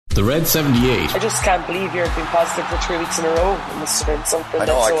The Red 78. I just can't believe you're being positive for 3 weeks in a row. It must have been something I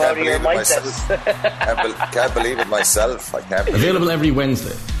know, that's so I out of your mindset. Can't believe it myself. I can't believe Available it. every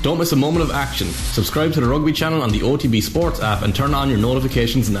Wednesday. Don't miss a moment of action. Subscribe to the Rugby channel on the OTB Sports app and turn on your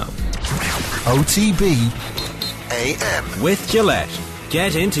notifications now. OTB AM. With Gillette.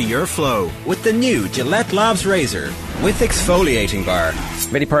 Get into your flow with the new Gillette Labs Razor with exfoliating bar.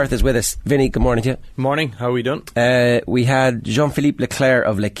 Vinny Perth is with us. Vinny, good morning to you. Morning, how are we doing? We had Jean-Philippe Leclerc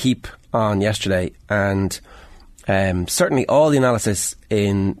of L'Equipe on yesterday, and certainly all the analysis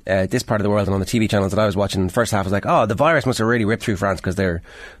in this part of the world and on the TV channels that I was watching in the first half was like, oh, the virus must have really ripped through France because they're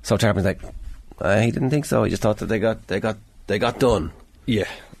so terrible. Like, I didn't think so. I just thought that they got done. Yeah.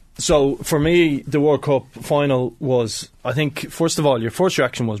 So for me, the World Cup final was, I think, first of all, your first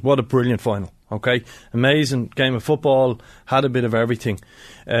reaction was, what a brilliant final. Okay, amazing game of football, had a bit of everything.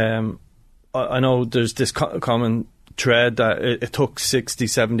 I know there's this common thread that it took 60,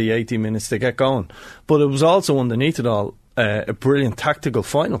 70, 80 minutes to get going, but it was also underneath it all a brilliant tactical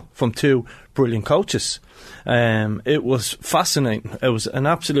final from two brilliant coaches. It was fascinating. It was an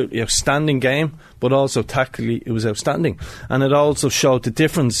absolutely outstanding game, but also tactically it was outstanding, and it also showed the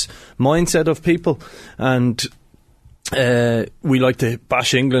different mindset of people. And we like to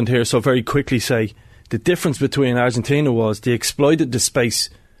bash England here, so very quickly say the difference between Argentina was they exploited the space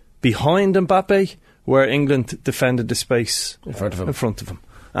behind Mbappe, where England defended the space in front of him.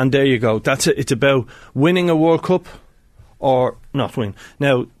 And there you go. That's it. It's about winning a World Cup or not win.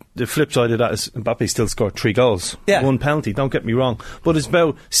 Now, the flip side of that is Mbappe still scored 3 goals, 1 penalty, don't get me wrong, but it's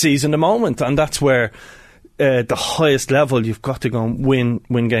about seizing the moment, and that's where the highest level you've got to go and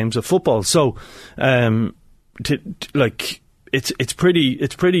win games of football. So it's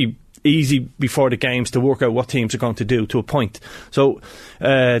pretty easy before the games to work out what teams are going to do to a point. So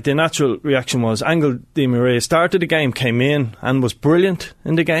the natural reaction was Angel Di Maria started the game, came in and was brilliant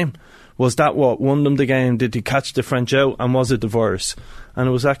in the game. Was that what won them the game? Did he catch the French out, and was it the virus? And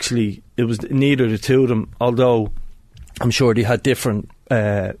it was neither the two of them, although I'm sure they had different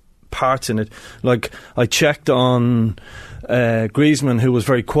parts in it. Like, I checked on Griezmann, who was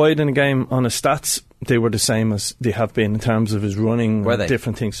very quiet in the game, on his stats. They were the same as they have been in terms of his running, were they?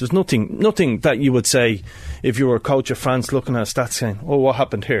 Different things. There's nothing that you would say if you were a coach of France looking at his stats saying, oh, what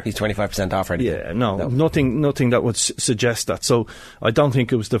happened here? He's 25% off already. Yeah, no. Nothing that would suggest that. So I don't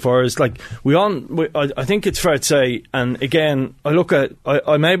think it was the virus. Like, I think it's fair to say, and again,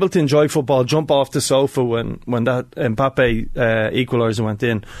 I'm able to enjoy football, jump off the sofa when that Mbappe equaliser went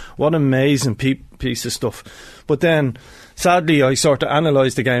in. What an amazing piece of stuff. But then, sadly, I sort of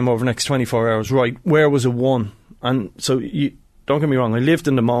analysed the game over the next 24 hours. Right, where was it won? And so, don't get me wrong, I lived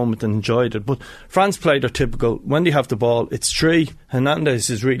in the moment and enjoyed it. But France played their typical, when they have the ball, it's 3. Hernandez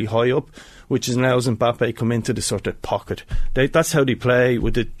is really high up, which allows Mbappe come into the sort of pocket. That's how they play,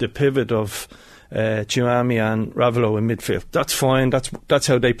 with the pivot of Tchouaméni and Ravelot in midfield. That's fine. That's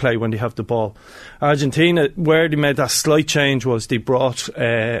how they play when they have the ball. Argentina, where they made that slight change was they brought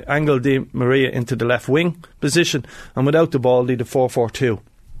Angel Di Maria into the left wing position, and without the ball they did 4-4-2.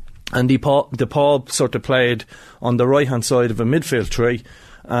 And DePaul sort of played on the right hand side of a midfield tree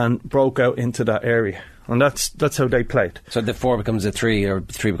and broke out into that area. And that's how they played. So the 4 becomes a 3, or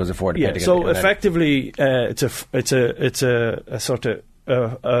 3 becomes a 4. Yeah. So effectively, it's a sort of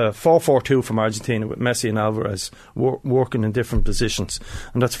 4-4-2 from Argentina, with Messi and Alvarez working in different positions,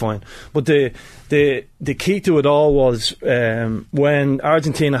 and that's fine. But the key to it all was when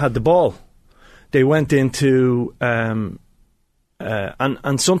Argentina had the ball, they went into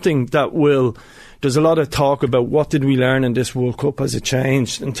and something that there's a lot of talk about what did we learn in this World Cup. Has it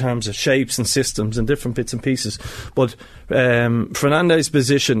changed in terms of shapes and systems and different bits and pieces? But Fernandez's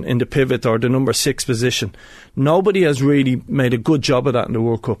position in the pivot, or the number 6 position, nobody has really made a good job of that in the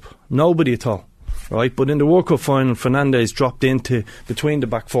World Cup. Nobody at all. Right? But in the World Cup final, Fernandez dropped into between the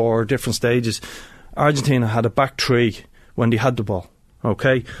back 4 different stages. Argentina had a back 3 when they had the ball.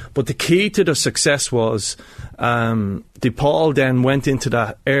 Okay, but the key to their success was DePaul then went into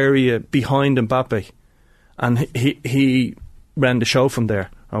that area behind Mbappe, and he ran the show from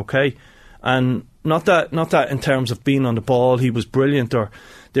there. Okay, and not that in terms of being on the ball he was brilliant or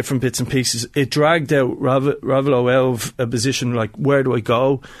different bits and pieces. It dragged out Ravelot out of a position like, where do I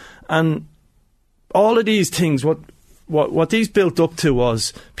go? And all of these things, what these built up to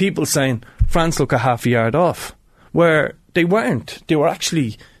was people saying France look a half a yard off, where they weren't. They were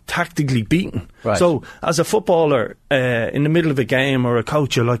actually tactically beaten. Right. So as a footballer in the middle of a game, or a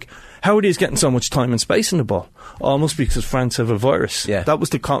coach, you're like, how are these getting so much time and space in the ball? Almost because France have a virus. Yeah. That was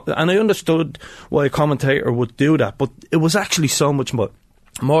and I understood why a commentator would do that, but it was actually so much more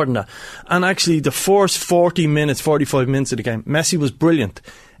More than that. And actually, the first 45 minutes of the game, Messi was brilliant.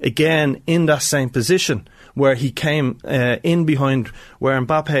 Again, in that same position, where he came in behind where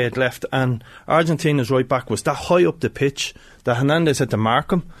Mbappe had left, and Argentina's right back was that high up the pitch that Hernandez had to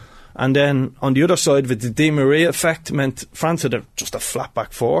mark him. And then on the other side of it, the Di Maria effect meant France had just a flat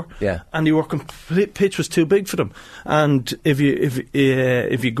back four, and the pitch was too big for them. And if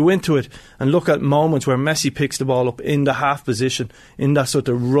you go into it and look at moments where Messi picks the ball up in the half position, in that sort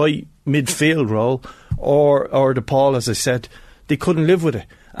of right midfield role, or the Paul, as I said, they couldn't live with it.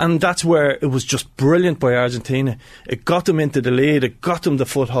 And that's where it was just brilliant by Argentina. It got them into the lead, it got them the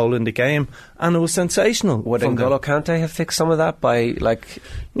foothold in the game, and it was sensational. Would N'Golo Kante have fixed some of that by, like...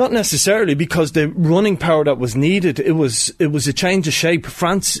 Not necessarily, because the running power that was needed, it was a change of shape.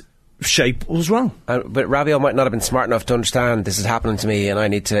 France's shape was wrong. But Rabiot might not have been smart enough to understand this is happening to me and I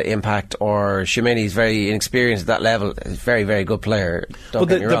need to impact, or Tchouaméni's very inexperienced at that level. He's a very, very good player. But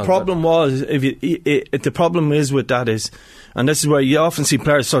the problem was, the problem is with that is, and this is where you often see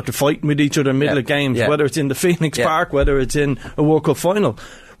players sort of fighting with each other in the middle of games, whether it's in the Phoenix Park, whether it's in a World Cup final.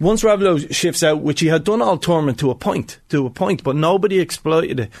 Once Rabiot shifts out, which he had done all tournament to a point, but nobody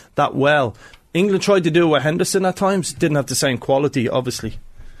exploited it that well. England tried to do it with Henderson at times, didn't have the same quality, obviously.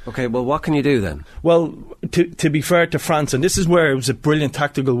 Okay, well, what can you do then? Well, to be fair to France, and this is where it was a brilliant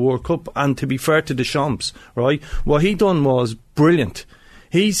tactical World Cup, and to be fair to Deschamps, right, what he done was brilliant.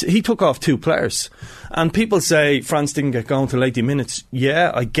 He took off 2 players, and people say France didn't get going till 80 minutes. Yeah,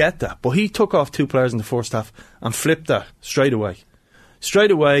 I get that, but he took off 2 players in the first half and flipped that straight away.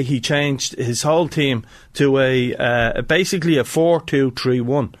 Straight away, he changed his whole team to basically a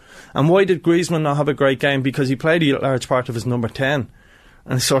 4-2-3-1. And why did Griezmann not have a great game? Because he played a large part of his number 10.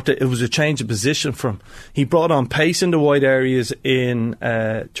 And it was a change of position for him. He brought on pace in the wide areas in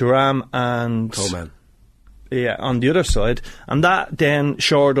Thuram and Coleman. Yeah, on the other side, and that then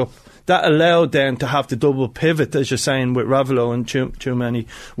shored up. That allowed then to have the double pivot, as you're saying, with Rabiot and Tchouaméni,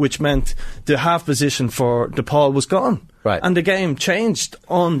 which meant the half position for DePaul was gone, right? And the game changed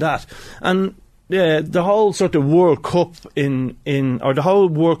on that, and the whole sort of World Cup or the whole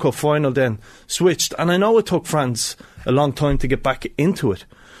World Cup final then switched. And I know it took France a long time to get back into it,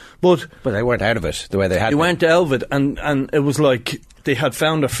 but they weren't out of it the way they had. They weren't out of it, and it was like they had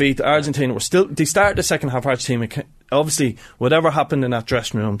found their feet. Argentina were still. They started the second half. Argentina, obviously, whatever happened in that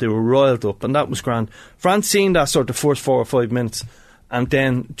dressing room, they were riled up, and that was grand. France seen that sort of first 4 or 5 minutes, and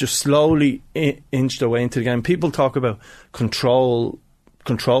then just slowly inched their way into the game. People talk about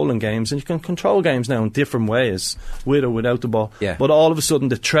controlling games, and you can control games now in different ways, with or without the ball. Yeah. But all of a sudden,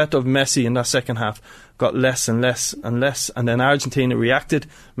 the threat of Messi in that second half got less and less and less, and then Argentina reacted,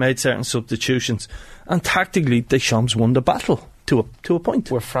 made certain substitutions, and tactically, Deschamps won the battle to a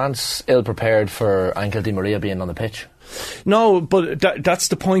point. Were France ill prepared for Angel Di Maria being on the pitch? No, but that's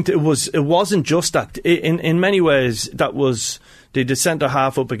the point. It wasn't just that. In many ways, that was the centre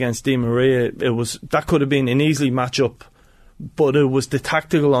half up against Di Maria. That could have been an easily match up. But it was the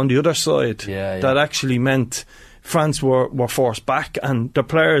tactical on the other side that actually meant France were forced back, and the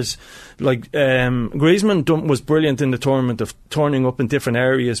players like Griezmann was brilliant in the tournament of turning up in different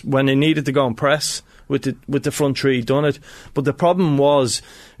areas when they needed to go and press with the front three. He done it, but the problem was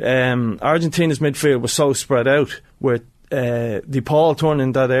Argentina's midfield was so spread out with DePaul turning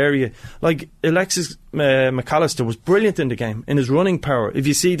in that area. Like Alexis McAllister was brilliant in the game in his running power. If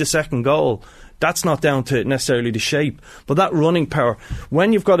you see the second goal, that's not down to necessarily the shape, but that running power.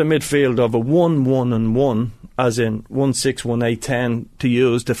 When you've got a midfield of a 1-1-1, as in 1-6, 1-8, 10 to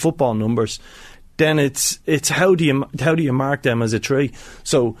use the football numbers, then it's how do you mark them as a three?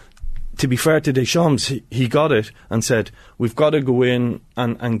 So to be fair to Deschamps, he got it and said, we've got to go in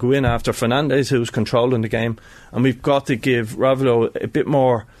and go in after Fernandes, who's controlling the game, and we've got to give Rabiot a bit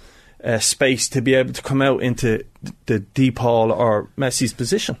more space to be able to come out into the DePaul or Messi's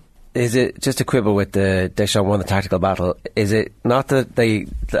position. Is it just a quibble with the Deschamps won the tactical battle? Is it not that they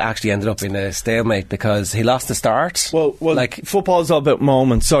actually ended up in a stalemate because he lost the start? Well, like football's all about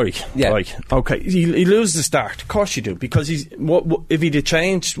moments. Sorry, right? Okay, he loses the start. Of course you do, because if he'd have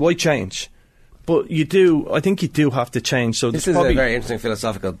changed, why change? But you do. I think you do have to change. So this is a very interesting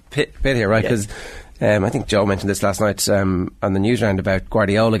philosophical bit here, right? Because I think Joe mentioned this last night on the news round about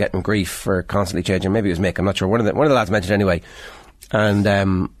Guardiola getting grief for constantly changing. Maybe it was Mick, I'm not sure. One of the lads mentioned it anyway,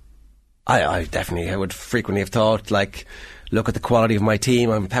 and. I definitely would frequently have thought, like, look at the quality of my team,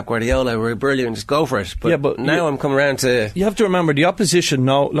 I'm Pep Guardiola, we're brilliant, just go for it. But now I'm coming around to... You have to remember, the opposition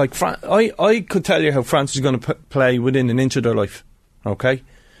now, like, I could tell you how France is going to play within an inch of their life, okay?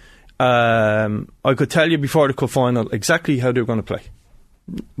 I could tell you before the cup final exactly how they were going to play.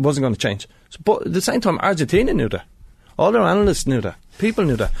 It wasn't going to change. But at the same time, Argentina knew that. All their analysts knew that. People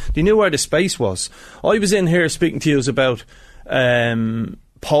knew that. They knew where the space was. I was in here speaking to you about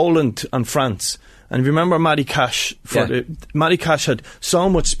Poland and France. And if you remember Matty Cash, Matty Cash had so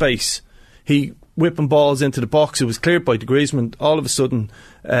much space. He whipping balls into the box. It was cleared by de Griezmann. All of a sudden,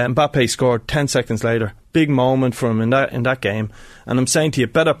 Mbappe scored 10 seconds later. Big moment for him in that game. And I'm saying to you, a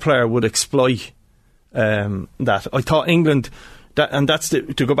better player would exploit that. I thought England,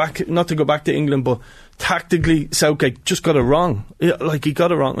 to go back, not to go back to England, but tactically Southgate just got it wrong. He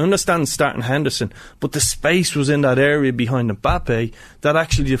got it wrong. I understand starting Henderson, but the space was in that area behind Mbappe that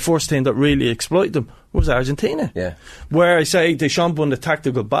actually the first team that really exploited them was Argentina. Yeah. Where I say Deschamps won the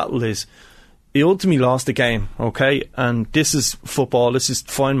tactical battle is he ultimately lost the game, okay? And this is football, this is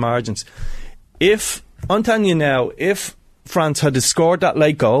fine margins. I'm telling you now, if France had scored that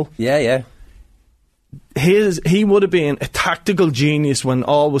late goal, he would have been a tactical genius when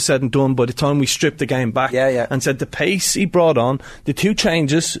all was said and done by the time we stripped the game back and said the pace he brought on, the two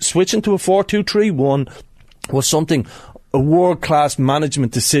changes, switching to a 4-2-3-1 was something, a world-class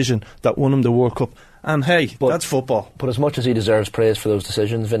management decision that won him the World Cup. And hey, that's football. But as much as he deserves praise for those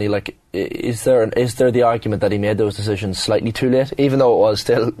decisions, Vinny, like, is there the argument that he made those decisions slightly too late, even though it was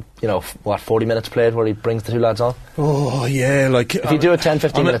still, 40 minutes played where he brings the two lads on? Oh yeah, like if you do it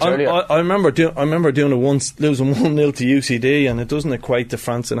 10-15 minutes earlier. I remember doing it once, losing 1-0 to UCD, and it doesn't equate to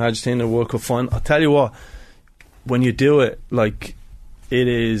France and Argentina World Cup final. I'll tell you what, when you do it, like,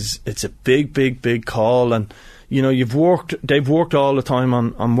 it's a big call, and they've worked all the time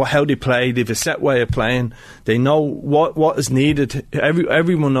on how they play. They've a set way of playing. They know what is needed.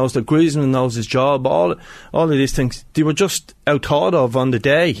 Everyone knows that Griezmann knows his job. All of these things, they were just out thought of on the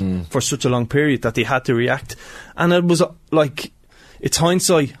day for such a long period that they had to react. And it was like, it's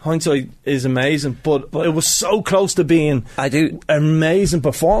hindsight. Hindsight is amazing, but it was so close to being an amazing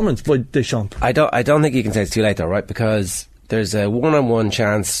performance by Deschamps. I don't think you can say it's too late though, right? Because there's a one-on-one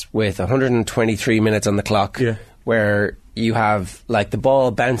chance with 123 minutes on the clock where you have like the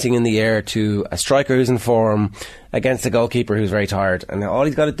ball bouncing in the air to a striker who's in form against a goalkeeper who's very tired, and all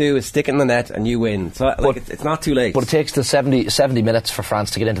he's got to do is stick it in the net and you win. So it's not too late. But it takes the 70 minutes for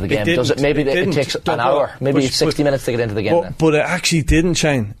France to get into the game. Does it? Maybe it takes an hour, maybe 60 minutes to get into the game. But it actually didn't,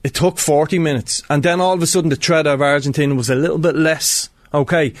 Shane. It took 40 minutes, and then all of a sudden the threat of Argentina was a little bit less.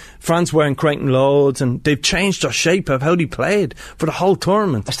 Okay, France weren't creating loads, and they've changed their shape of how they played for the whole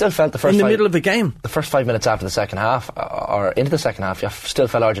tournament. I still felt in the middle of the game, the first 5 minutes after the second half, or into the second half, you still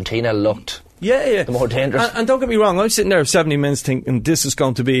felt Argentina looked the more dangerous. And don't get me wrong, I'm sitting there 70 minutes thinking this is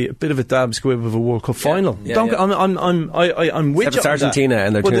going to be a bit of a dab squib of a World Cup final. I'm with you. Argentina,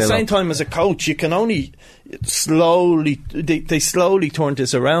 and they're but at the same time, as a coach, you can only slowly turn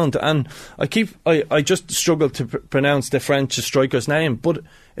this around. And I just struggle to pronounce the French striker's name, but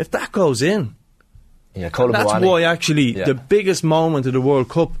if that goes in, that's why actually the biggest moment of the World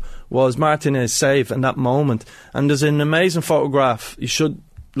Cup was Martinez's save in that moment. And there's an amazing photograph you should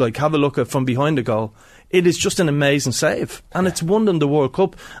have a look at from behind the goal. It is just an amazing save, and it's won them the World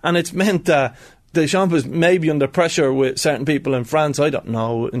Cup, and it's meant that Deschamps was maybe under pressure with certain people in France. I don't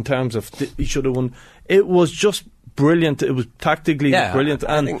know, in terms of he should have won. It was just brilliant. It was tactically brilliant,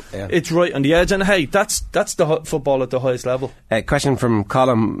 and it's right on the edge. And hey, that's the football at the highest level. Question from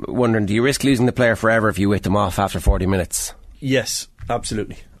Colin wondering: do you risk losing the player forever if you whip them off after 40 minutes? Yes,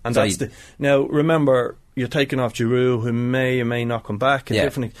 absolutely. And so now remember, you're taking off Giroud, who may or may not come back, and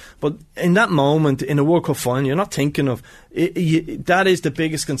different. But in that moment, in a World Cup final, you're not thinking of that is the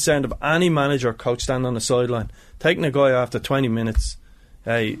biggest concern of any manager or coach standing on the sideline. Taking a guy after 20 minutes,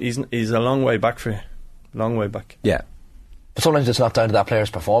 hey, he's a long way back for you. Long way back. Yeah. But sometimes it's not down to that player's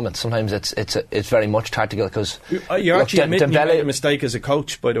performance. Sometimes it's very much tactical, because you're actually admitting you made a mistake as a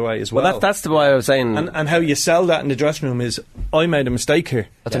coach, by the way, as well. Well, that's the way I was saying. And how you sell that in the dressing room is, I made a mistake here.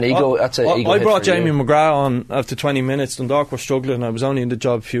 That's an ego. I brought Jamie McGrath on after 20 minutes. Dundalk were struggling. I was only in the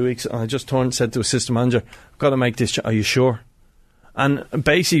job a few weeks, and I just turned and said to assistant manager, "I've got to make this. Are you sure?" And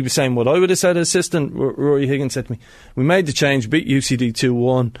basically he was saying what I would have said. Assistant Rory Higgins said to me, "We made the change, beat UCD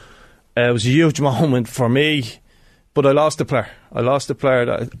 2-1. It was a huge moment for me." But I lost the player. I lost the player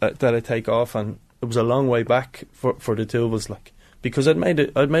that I take off, and it was a long way back for the two of us, because I'd made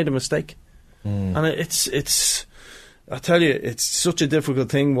a mistake, and it's. I tell you, it's such a difficult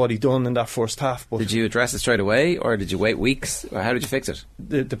thing what he done in that first half. But did you address it straight away, or did you wait weeks, or how did you fix it?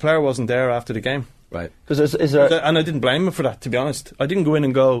 The player wasn't there after the game, right? Because and I didn't blame him for that. To be honest, I didn't go in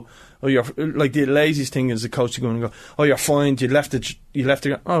and go, "Oh, you're," like the laziest thing as a coach to go in and go, "Oh, you're fine. You left it."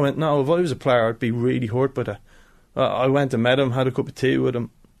 I went, "No, if I was a player, I'd be really hurt by that." I went and met him, had a cup of tea with him,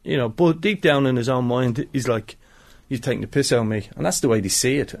 but deep down in his own mind, he's like, you've taken the piss out of me. And that's the way they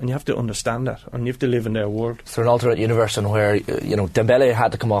see it, and you have to understand that, and you have to live in their world. Is there an alternate universe in where, Dembele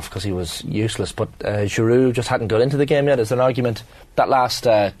had to come off because he was useless, but Giroud just hadn't got into the game yet? Is there an argument that last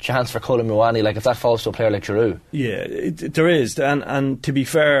chance for Colin Muani, like if that falls to a player like Giroud? Yeah, there is, and to be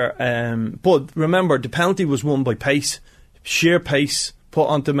fair, but remember, the penalty was won by pace, sheer pace, put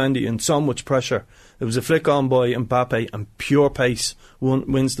onto Mendy and so much pressure. It was a flick on by Mbappe, and pure pace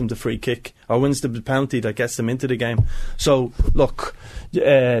wins them the free kick, or wins them the penalty that gets them into the game. So, look,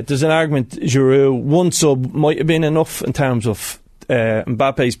 there's an argument, Giroud, one sub might have been enough in terms of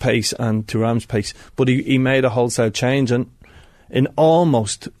Mbappe's pace and Thuram's pace, but he made a wholesale change, and it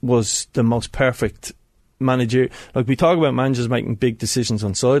almost was the most perfect manager. Like, we talk about managers making big decisions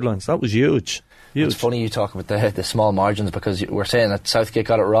on sidelines. That was huge. It's funny you talk about the small margins, because we're saying that Southgate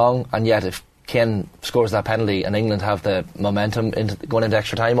got it wrong, and yet if Kane scores that penalty and England have the momentum going into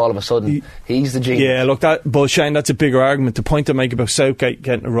extra time, all of a sudden he's the genius. Yeah, look, but Shane, that's a bigger argument. The point I make about Southgate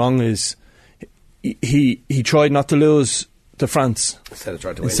getting it wrong is he tried not to lose to France instead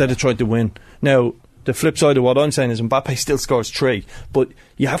of tried to win. Now, the flip side of what I'm saying is Mbappe still scores 3, but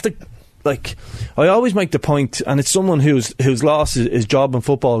you have to, like, I always make the point, and it's someone who's lost his job in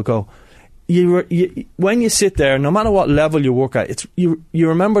football, go, when you sit there, no matter what level you work at, you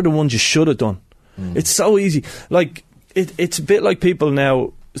remember the ones you should have done. It's so easy. Like, it's a bit like people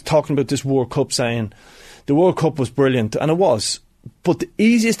now talking about this World Cup, saying the World Cup was brilliant, and it was, but the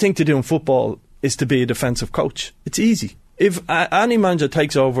easiest thing to do in football is to be a defensive coach. It's easy. If any manager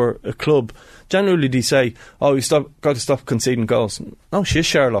takes over a club, generally they say, "Oh, got to stop conceding goals." No shit,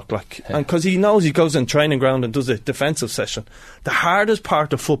 Sherlock, like, and because he knows, he goes in training ground and does a defensive session. The hardest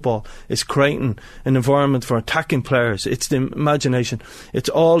part of football is creating an environment for attacking players. It's the imagination. It's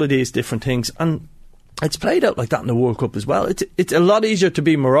all of these different things, and it's played out like that in the World Cup as well. It's a lot easier to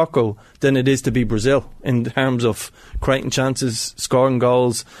be Morocco than it is to be Brazil in terms of creating chances, scoring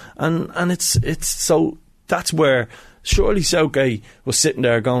goals, and it's so that's where. Surely Southgate was sitting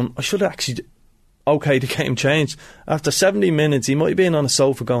there going, I should have actually, okay, the game changed. After 70 minutes, he might have been on a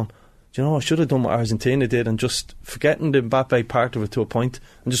sofa going, do you know, I should have done what Argentina did, and just forgetting the Mbappe part of it to a point,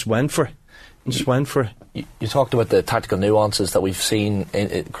 and just went for it. You talked about the tactical nuances that we've seen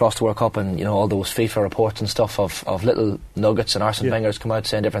across the World Cup, and all those FIFA reports and stuff of little nuggets, and Arsene Wenger's come out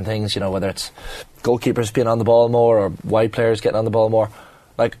saying different things, whether it's goalkeepers being on the ball more or wide players getting on the ball more.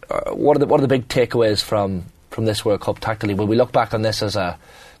 Like, what are the big takeaways from this World Cup tactically? Will we look back on this as a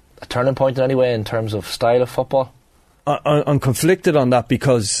turning point in any way in terms of style of football? I'm conflicted on that,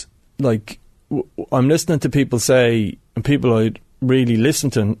 because like I'm listening to people say, and people I'd really listen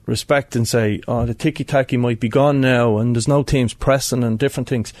to and respect, and say, oh, the ticky-tacky might be gone now and there's no teams pressing and different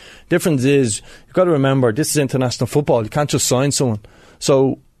things. Difference is, you've got to remember, this is international football. You can't just sign someone.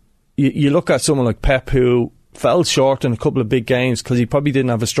 So you look at someone like Pep, who fell short in a couple of big games because he probably didn't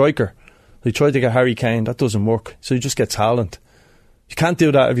have a striker. He tried to get Harry Kane, that doesn't work, so he just gets Haaland. You can't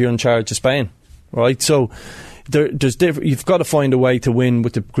do that if you're in charge of Spain, right? So there's you've got to find a way to win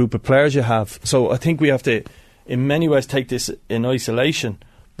with the group of players you have. So I think we have to, in many ways, take this in isolation,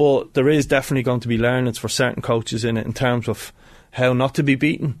 but there is definitely going to be learnings for certain coaches in it, in terms of how not to be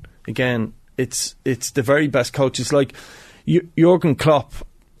beaten. Again, it's the very best coaches, like Jurgen Klopp.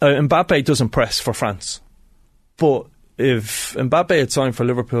 Mbappe doesn't press for France, but if Mbappe had signed for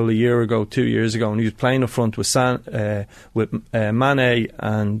Liverpool a year ago, 2 years ago, and he was playing up front with Mane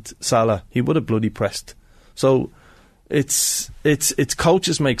and Salah, he would have bloody pressed. So it's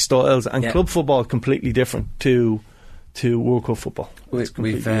coaches make styles, and club football completely different to World Cup football. We've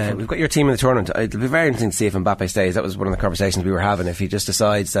got your team in the tournament. It'll be very interesting to see if Mbappe stays. That was one of the conversations we were having. If he just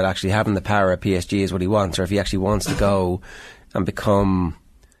decides that actually having the power at PSG is what he wants, or if he actually wants to go and become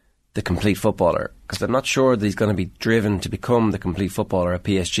the complete footballer, because I'm not sure that he's going to be driven to become the complete footballer at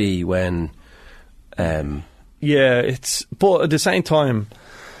PSG when but at the same time,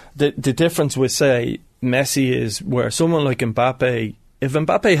 the difference with, say, Messi is where someone like Mbappe, if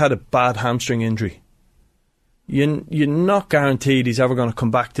Mbappe had a bad hamstring injury, you're not guaranteed he's ever going to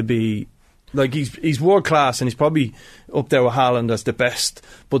come back to be, like, he's world class, and he's probably up there with Haaland as the best,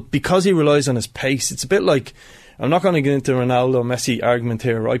 but because he relies on his pace, it's a bit like, I'm not going to get into Ronaldo Messi argument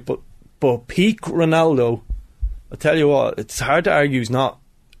here, right? But peak Ronaldo, I tell you what, it's hard to argue he's not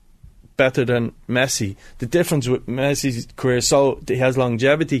better than Messi. The difference with Messi's career, so he has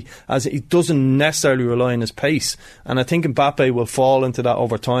longevity, as he doesn't necessarily rely on his pace, and I think Mbappe will fall into that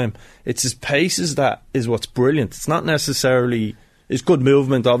over time. It's his pace that is what's brilliant. It's not necessarily It's good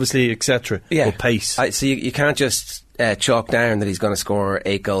movement, obviously, etc. Yeah. But pace. So you can't just chalk down that he's going to score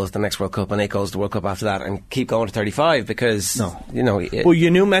 8 goals the next World Cup and 8 goals the World Cup after that and keep going to 35 because, No. you know... Well, you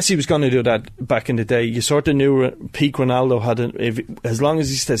knew Messi was going to do that back in the day. You sort of knew peak Ronaldo as long as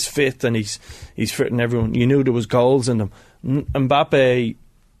he stays fit and he's fitting everyone, you knew there was goals in them. Mbappe...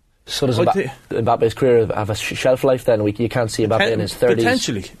 So does Mbappe's career have a shelf life then? You can't see Mbappe in his 30s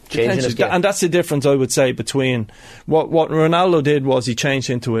potentially changing his game. And that's the difference, I would say, between what Ronaldo did was he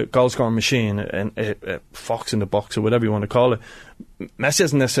changed into a goal-scoring machine, a fox in the box or whatever you want to call it. Messi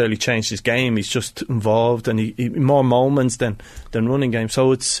hasn't necessarily changed his game. He's just involved and he more moments than running games.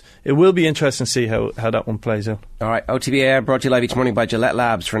 So it will be interesting to see how that one plays out. All right, OTB brought to you live each morning by Gillette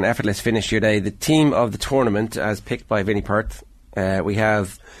Labs for an effortless finish to your day. The team of the tournament, as picked by Vinnie Perth, we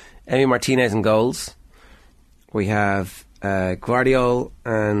have Emi Martinez in goals. We have Guardiola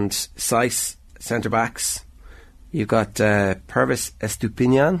and Saiss centre-backs. You've got Pervis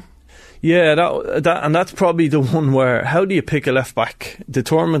Estupiñán. Yeah, that and that's probably the one where, how do you pick a left-back? The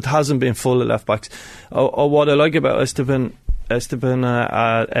tournament hasn't been full of left-backs. What I like about Esteban,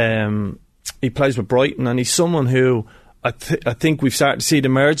 he plays with Brighton, and he's someone who I think we've started to see the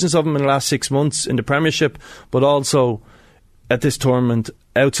emergence of him in the last 6 months in the Premiership, but also at this tournament,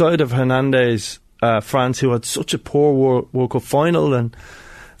 outside of Hernandez, France, who had such a poor World Cup final, and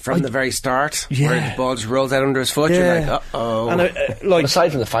from the very start, yeah, where the ball just rolls out under his foot, you're like, uh-oh. And like,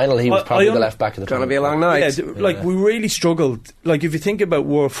 aside from the final, he was probably the left back of the tournament. It's going to be a long night. Yeah, like we really struggled. Like if you think about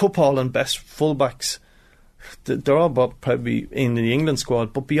world football and best fullbacks, they're all probably in the England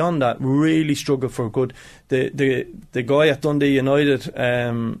squad, but beyond that, really struggled for good. The guy at Dundee United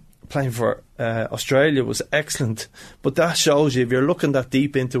playing for Australia was excellent, but that shows you if you're looking that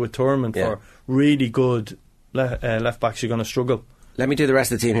deep into a tournament for really good left backs, you're going to struggle. Let me do the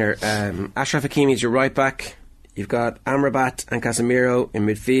rest of the team here. Achraf Hakimi is your right back. You've got Amrabat and Casemiro in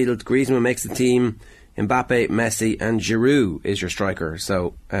midfield. Griezmann makes the team. Mbappe, Messi and Giroud is your striker.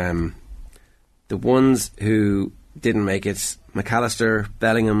 So the ones who didn't make it: McAllister,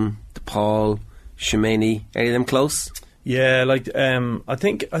 Bellingham, DePaul, Tchouameni. Any of them close? Yeah, like I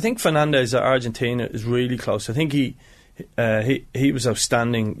think Fernandes at Argentina is really close. I think he was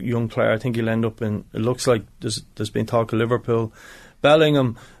outstanding young player. I think he'll end up in. It looks like there's been talk of Liverpool.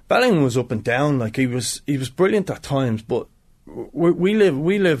 Bellingham was up and down. Like he was brilliant at times, but we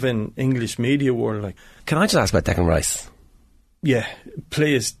live in English media world. Like, can I just ask about Declan Rice? Yeah,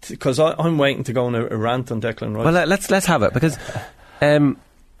 please, because I'm waiting to go on a rant on Declan Rice. Well, let's have it, because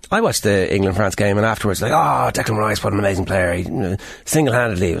I watched the England-France game, and afterwards, like, Declan Rice, what an amazing player. He,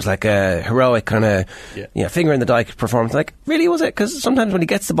 single-handedly, it was like a heroic kind of, finger in the dike performance. Like, really, was it? Because sometimes when he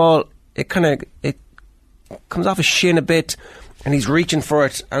gets the ball, it comes off his shin a bit, and he's reaching for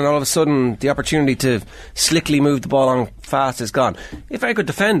it, and all of a sudden, the opportunity to slickly move the ball on fast is gone. He's a very good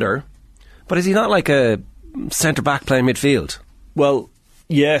defender, but is he not like a centre-back playing midfield? Well,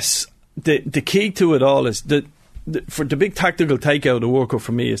 yes. The key to it all is that for the big tactical takeout of the World Cup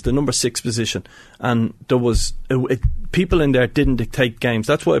for me is the number 6 position, and there was people in there didn't dictate games.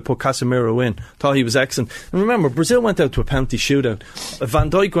 That's why I put Casemiro in. Thought he was excellent. And remember, Brazil went out to a penalty shootout. Van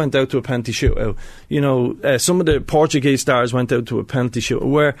Dijk went out to a penalty shootout. You know, some of the Portuguese stars went out to a penalty shootout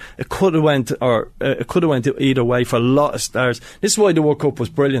where it could have went either way for a lot of stars. This is why the World Cup was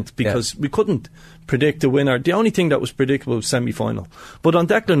brilliant, because we couldn't predict the winner. The only thing that was predictable was semi-final. But on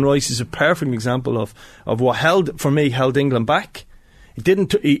Declan Rice is a perfect example of what held England back. He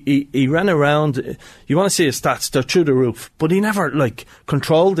didn't. He ran around. You want to see his stats? They're through the roof. But he never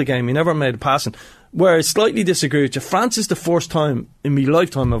controlled the game. He never made a passing. Where I slightly disagree with you. France is the first time in my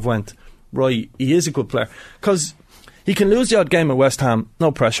lifetime I've went, right, he is a good player, because he can lose the odd game at West Ham, no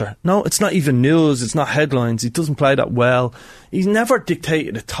pressure. No, it's not even news, it's not headlines. He doesn't play that well. He's never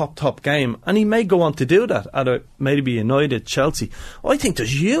dictated a top game, and he may go on to do that at maybe United, Chelsea. I think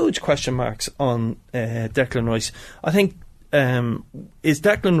there's huge question marks on Declan Rice. I think is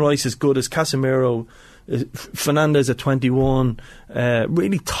Declan Rice as good as Casemiro, Fernandes at 21,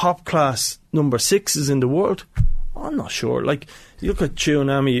 really top class number 6s in the world? I'm not sure. Like, you look at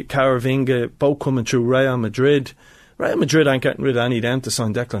Tchouameni, Camavinga, both coming through Real Madrid. Real Madrid ain't getting rid of any of them to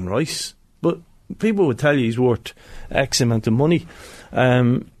sign Declan Rice, but people would tell you he's worth X amount of money.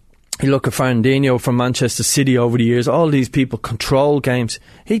 You look at Fernandinho from Manchester City over the years. All these people control games.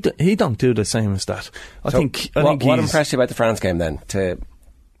 He don't do the same as that. I think what impressed you about the France game then?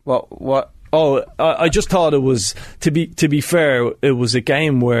 What? Oh, I just thought it was, to be fair, it was a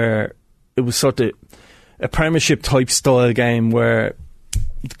game where it was sort of a Premiership type style game where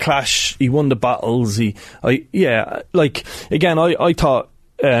clash. He won the battles. I thought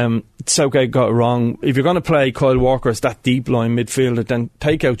Southgate got it wrong. If you're going to play Kyle Walker as that deep line midfielder, then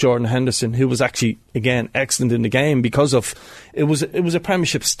take out Jordan Henderson, who was actually again excellent in the game because of it was a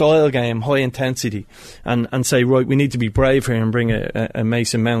Premiership style game, high intensity, and say, right, we need to be brave here and bring a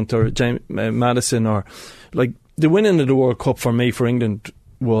Mason Mount or James Maddison, or like the winning of the World Cup for me for England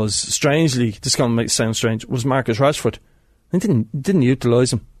was, strangely, this is going to sound strange, was Marcus Rashford. I didn't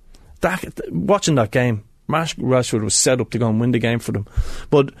utilise him. Watching that game, Marcus Rashford was set up to go and win the game for them,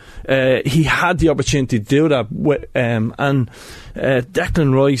 but he had the opportunity to do that. And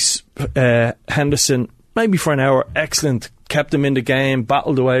Declan Rice, Henderson, maybe for an hour, excellent. Kept them in the game,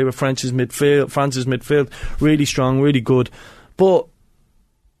 battled away with France's midfield, really strong, really good, but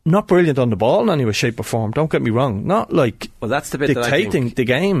not brilliant on the ball in any way, shape or form. Don't get me wrong. Not like, well, that's the bit dictating the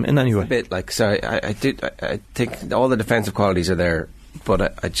game in any way. The bit like, sorry, I think all the defensive qualities are there,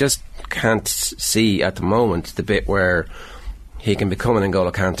 but I just can't see at the moment the bit where he can become an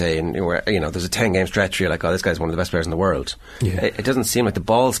N'Golo Kante, and where, you know, there's a 10-game stretch where you're like, oh, this guy's one of the best players in the world. Yeah. It doesn't seem like the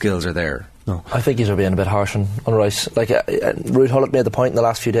ball skills are there. No, I think he's being a bit harsh on Rice. Like Ruud Gullit made the point in the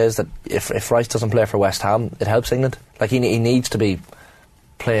last few days that if Rice doesn't play for West Ham, it helps England. Like he needs to be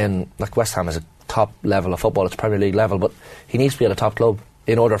playing, like West Ham is a top level of football, it's Premier League level, but he needs to be at a top club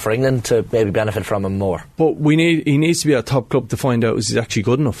in order for England to maybe benefit from him more. But he needs to be at a top club to find out is he actually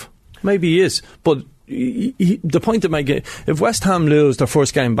good enough. Maybe he is, but the point to make it, if West Ham lose their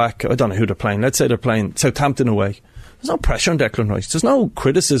first game back, I don't know who they're playing, let's say they're playing Southampton away, there's no pressure on Declan Rice, there's no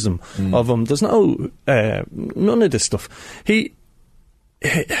criticism of him, there's no none of this stuff.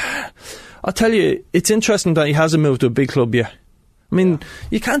 I'll tell you, it's interesting that he hasn't moved to a big club yet. I mean,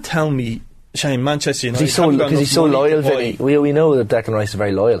 you can't tell me, Shane, Manchester United, because he's so loyal, Vinny. We know that Declan Rice is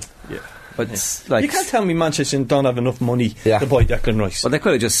very loyal. Yeah. But it's like, you can't tell me Manchester United don't have enough money to buy Declan Rice. Well, they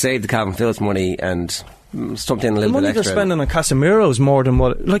could have just saved the Calvin Phillips money and stumped in a little bit extra. The money they're spending on Casemiro is more than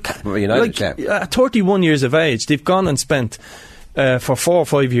what, at 31 years of age, they've gone and spent for a 4 or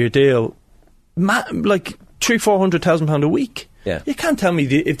 5 year deal, like £300,000-400,000 a week. Yeah. You can't tell me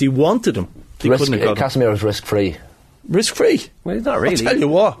if they wanted him, they couldn't have got him. Casemiro's risk free. Risk free? Well, he's not really. I'll tell you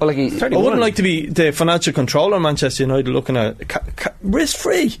what, well, I wouldn't like to be the financial controller of Manchester United looking at risk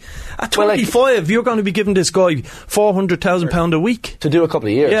free. At 25, you're going to be giving this guy £400,000 a week to do a couple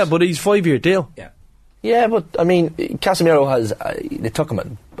of years. Yeah, but he's 5 year deal. Yeah, but I mean, Casemiro has. They took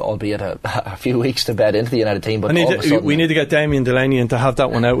him, albeit a few weeks to bed into the United team. But we need to get Damien Delaney in to have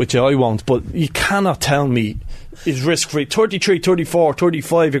that one out with you. I won't. But you cannot tell me is risk free. 33, 34,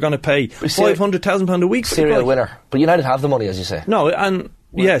 35. You're going to pay £500,000 a week. Serial winner. But United have the money, as you say. No, and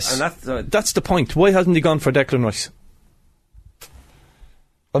yes, and that's the point. Why hasn't he gone for Declan Rice?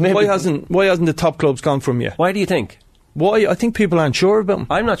 Well, why hasn't the top clubs gone for him yet? Why do you think? Why? I think people aren't sure about him.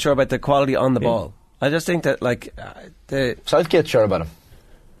 I'm not sure about the quality on the ball. I just think that, like, Southgate's sure about him,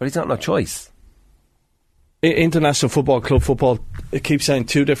 but he's not no choice. International football, club football, it keeps saying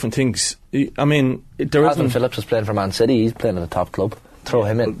two different things. I mean, Calvin Phillips is playing for Man City. He's playing at a top club. Throw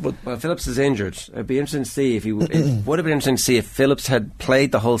him in. But Phillips is injured. It'd be interesting to see if it would have been interesting to see if Phillips had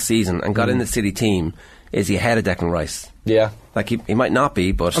played the whole season and got in the City team. Is he ahead of Declan Rice? Yeah, like he might not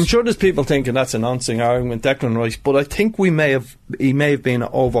be, but I'm sure there's people thinking that's a nonsense argument, Declan Rice. But I think he may have been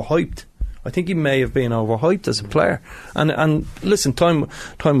overhyped. I think he may have been overhyped as a player. And listen, time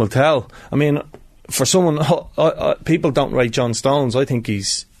will tell. I mean, for someone, people don't rate John Stones. I think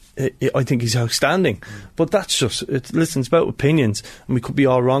he's outstanding. But that's just listen. It's about opinions, and we could be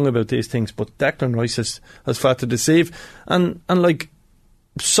all wrong about these things. But Declan Rice has fought to deceive, and like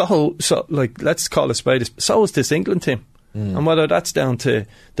so like let's call a spade. So is this England team, and whether that's down to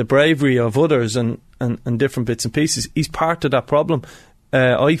the bravery of others and different bits and pieces, he's part of that problem.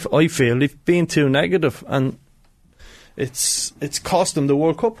 I feel they've been too negative, and it's cost them the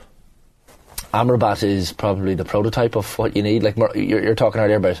World Cup. Amrabat is probably the prototype of what you need. Like you're talking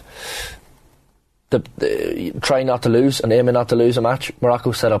earlier about the trying not to lose and aiming not to lose a match.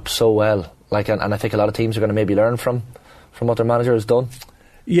 Morocco set up so well, like, and I think a lot of teams are going to maybe learn from what their manager has done.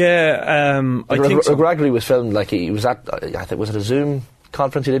 Yeah, I think so. Gregory was filmed like he was at. I think was it a Zoom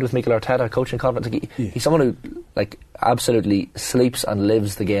conference he did with Mikel Arteta, a coaching conference. Like he's someone who like absolutely sleeps and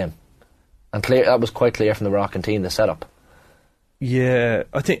lives the game, and that was quite clear from the Moroccan team, the setup. Yeah,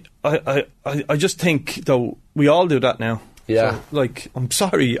 I think I just think though we all do that now. Yeah, so, like I'm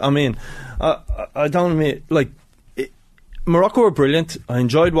sorry, I mean I don't mean like Morocco were brilliant. I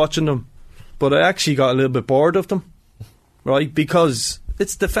enjoyed watching them, but I actually got a little bit bored of them, right? Because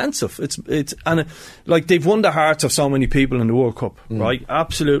it's defensive. It's like they've won the hearts of so many people in the World Cup, right?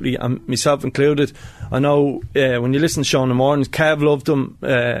 Absolutely, and myself included. I know when you listen to Sean in the mornings, Kev loved them.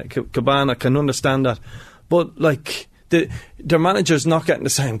 Cabana can understand that, but like their manager's not getting the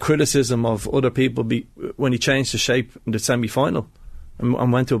same criticism of other people when he changed the shape in the semi-final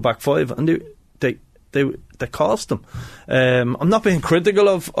and went to a back five, and they cost them. I'm not being critical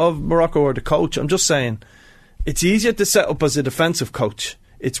of Morocco or the coach. I'm just saying it's easier to set up as a defensive coach.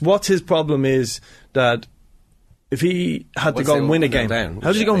 It's what his problem is, that if he had to go and win a game, how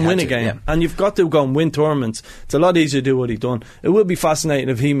does he go and win a game? Yeah. And you've got to go and win tournaments. It's a lot easier to do what he's done. It would be fascinating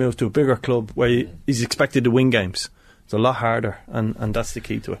if he moved to a bigger club where he's expected to win games. It's a lot harder, and that's the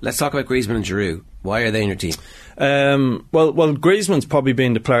key to it. Let's talk about Griezmann and Giroud. Why are they in your team? Well, Griezmann's probably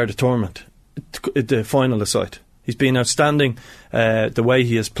been the player of the tournament, the final aside. He's been outstanding. The way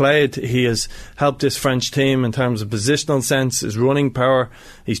he has played, he has helped this French team in terms of positional sense, his running power,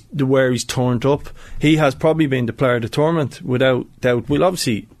 where he's turned up. He has probably been the player of the tournament, without doubt. Well,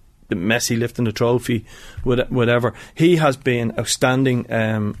 obviously, Messi lifting the trophy, whatever. He has been outstanding.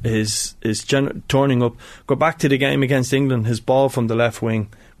 His turning up. Go back to the game against England, his ball from the left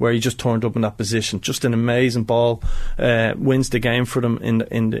wing, where he just turned up in that position. Just an amazing ball. Wins the game for them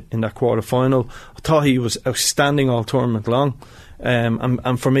in that quarter final. I thought he was outstanding all tournament long.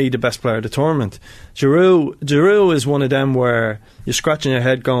 And for me, the best player of the tournament. Giroud is one of them where you're scratching your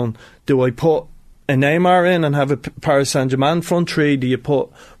head going, do I put a Neymar in and have a Paris Saint-Germain front three? Do you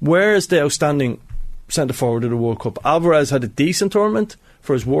where is the outstanding centre forward of the World Cup? Alvarez had a decent tournament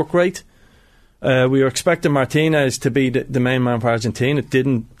for his work rate. We were expecting Martinez to be the main man for Argentina. It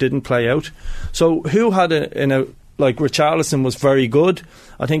didn't play out. So who had like Richarlison was very good.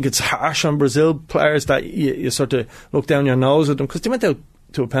 I think it's harsh on Brazil players that you sort of look down your nose at them because they went out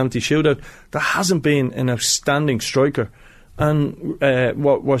to a penalty shootout. There hasn't been an outstanding striker. And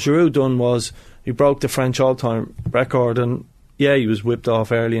what Giroud done was he broke the French all-time record, and yeah, he was whipped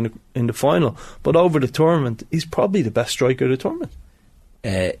off early in the final. But over the tournament, he's probably the best striker of the tournament.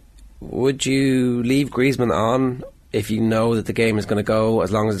 Would you leave Griezmann on if you know that the game is going to go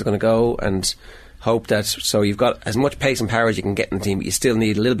as long as it's going to go, and hope that, so you've got as much pace and power as you can get in the team, but you still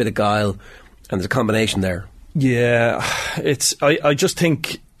need a little bit of guile, and there's a combination there? Yeah, I just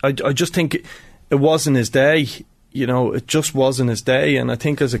think it wasn't his day. You know, it just wasn't his day, and I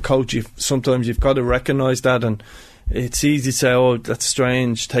think as a coach, sometimes you've got to recognise that, and it's easy to say, oh, that's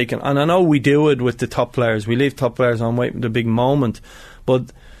strange, taking, and I know we do it with the top players. We leave top players on waiting for the big moment, but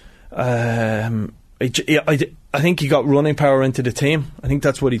I think he got running power into the team. I think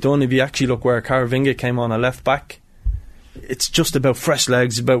that's what he done. If you actually look where Caravinga came on a left back, it's just about fresh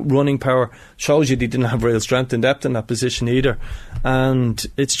legs, about running power. Shows you they didn't have real strength and depth in that position either, and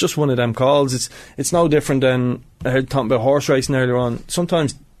it's just one of them calls. It's no different than I heard talking about horse racing earlier on.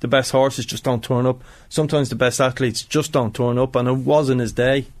 Sometimes the best horses just don't turn up. Sometimes the best athletes just don't turn up, and it wasn't his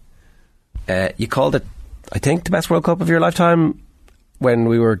day. You called it, I think, the best World Cup of your lifetime when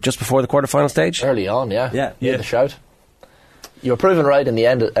we were just before the quarter-final stage? Early on, yeah. The shout. You were proven right in the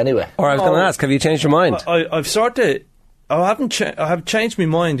end anyway. Or I was going to ask, have you changed your mind? I've sort of... I have changed my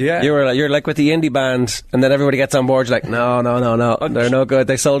mind, yeah. You're like with the indie band, and then everybody gets on board, you're like, no, they're no good,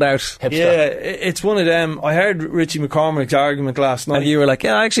 they sold out. Hipster. Yeah, it's one of them. I heard Richie McCormick's argument last night. And you were like,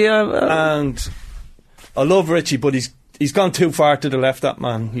 yeah, actually... and I love Richie, but he's gone too far to the left, that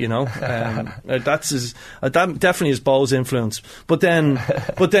man, you know. That's that definitely is Bo's influence. But then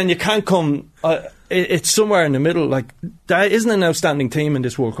you can't come... it's somewhere in the middle. Like, there isn't an outstanding team in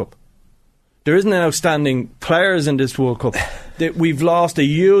this World Cup. There isn't an outstanding players in this World Cup. We've lost a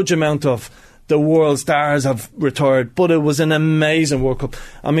huge amount of the world stars have retired, but it was an amazing World Cup.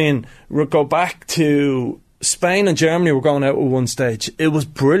 I mean, go back to Spain and Germany were going out at one stage. It was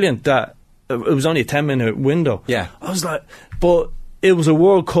brilliant that it was only a 10-minute window. Yeah. I was like, but it was a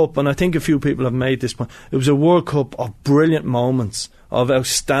World Cup, and I think a few people have made this point. It was a World Cup of brilliant moments, of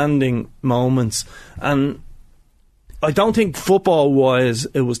outstanding moments, and I don't think football-wise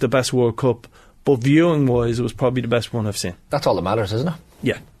it was the best World Cup, but viewing-wise it was probably the best one I've seen. That's all that matters, isn't it?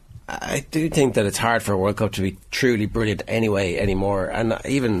 Yeah. I do think that it's hard for a World Cup to be truly brilliant anymore. And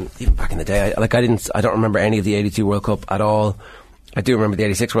even back in the day, I don't remember any of the 82 World Cup at all. I do remember the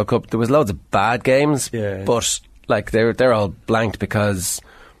 86 World Cup. There was loads of bad games, but like they're all blanked because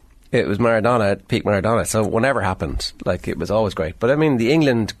it was Maradona, peak Maradona. So whatever happened, like, it was always great. But I mean, the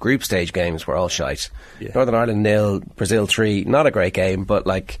England group stage games were all shite. Yeah. Northern Ireland 0, Brazil 3. Not a great game, but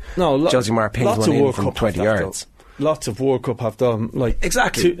like Josimar pings one in from 20 yards. Lots of World Cup have done, like,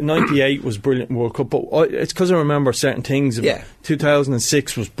 exactly. 98 was brilliant World Cup, but it's because I remember certain things.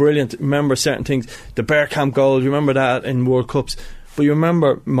 2006 was brilliant. Remember certain things. The Bergkamp goal, you remember that in World Cups. But you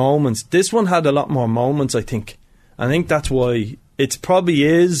remember moments. This one had a lot more moments, I think. I think that's why It probably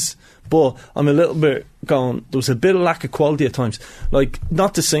is, but I'm a little bit going, there was a bit of lack of quality at times. Like,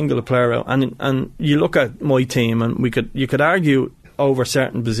 not to single a player out. And you look at my team, and you could argue over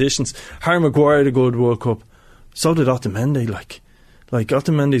certain positions. Harry Maguire had a good World Cup. So did Otamendi. Like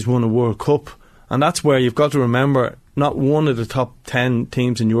Otamendi's won a World Cup. And that's where you've got to remember, not one of the top 10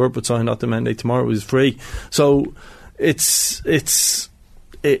 teams in Europe would sign Otamendi tomorrow. It was free. So it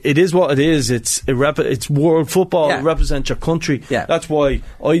is what it is. It's world football. Yeah. It represents your country. Yeah. That's why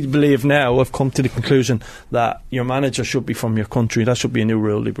I believe now I've come to the conclusion that your manager should be from your country. That should be a new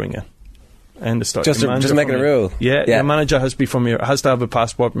rule they bring in. End of story. Just making a rule. Yeah, your manager has to have a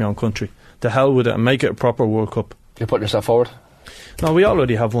passport from your own country. To hell with it, and make it a proper World Cup. You're putting yourself forward? No, we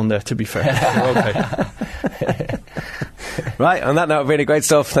already have one there, to be fair. We're okay. Right, on that note, really great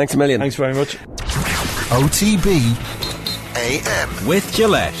stuff. Thanks a million. Thanks very much. OTB AM. With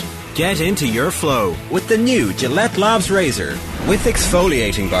Gillette. Get into your flow with the new Gillette Labs Razor with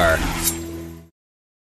exfoliating bar.